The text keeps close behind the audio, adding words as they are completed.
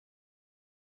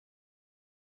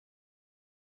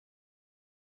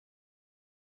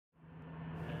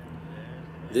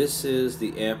This is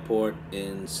the airport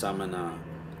in Samana,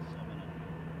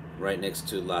 right next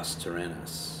to Las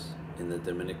Terrenas in the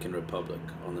Dominican Republic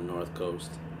on the north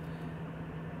coast.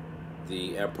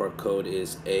 The airport code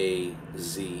is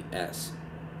AZS.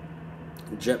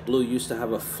 JetBlue used to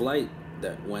have a flight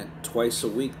that went twice a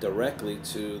week directly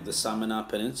to the Samana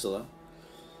Peninsula.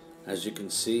 As you can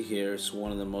see here, it's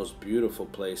one of the most beautiful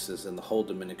places in the whole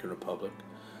Dominican Republic.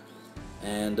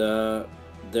 And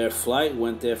their flight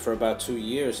went there for about 2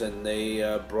 years, and they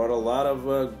brought a lot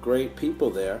of great people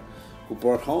there who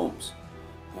bought homes.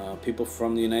 People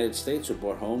from the United States who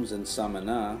bought homes in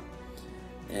Samana.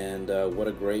 And what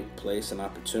a great place and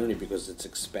opportunity, because it's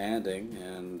expanding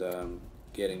and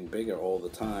getting bigger all the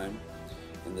time,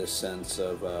 in this sense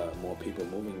of more people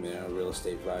moving there, real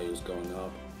estate values going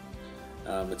up.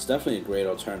 It's definitely a great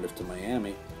alternative to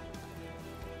Miami.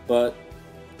 But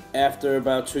after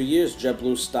about 2 years,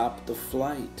 JetBlue stopped the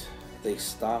flight. They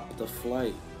stopped the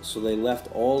flight. So they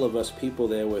left all of us people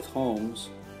there with homes,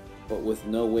 but with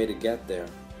no way to get there.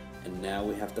 And now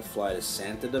we have to fly to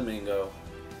Santo Domingo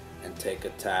and take a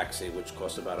taxi, which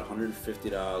costs about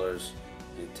 $150,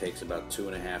 and it takes about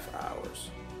 2.5 hours.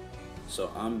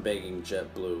 So I'm begging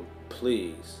JetBlue,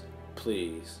 please,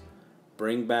 please,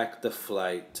 bring back the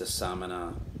flight to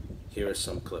Samana. Here are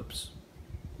some clips.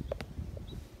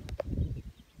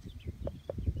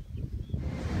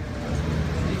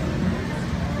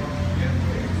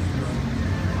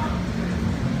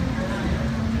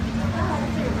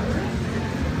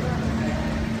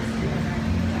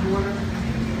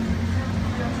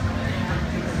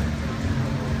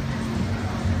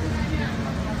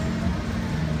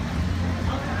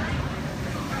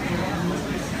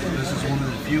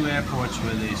 Few airports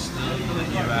where they still let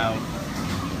you out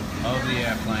of the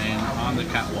airplane on the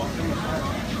catwalk,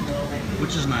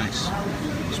 which is nice,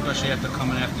 especially after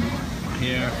coming after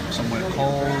here somewhere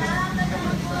cold.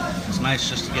 It's nice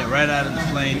just to get right out of the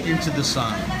plane into the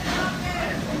sun.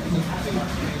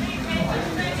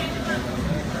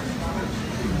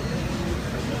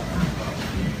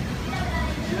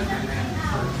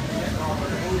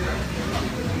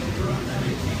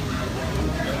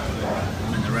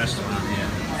 I'm in the restaurant here.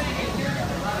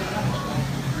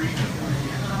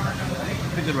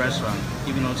 Pretty good restaurant,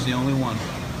 even though it's the only one.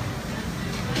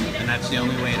 And that's the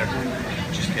only waiter.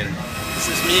 Just kidding. This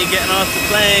is me getting off the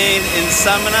plane in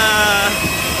Samana.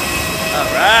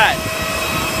 Alright.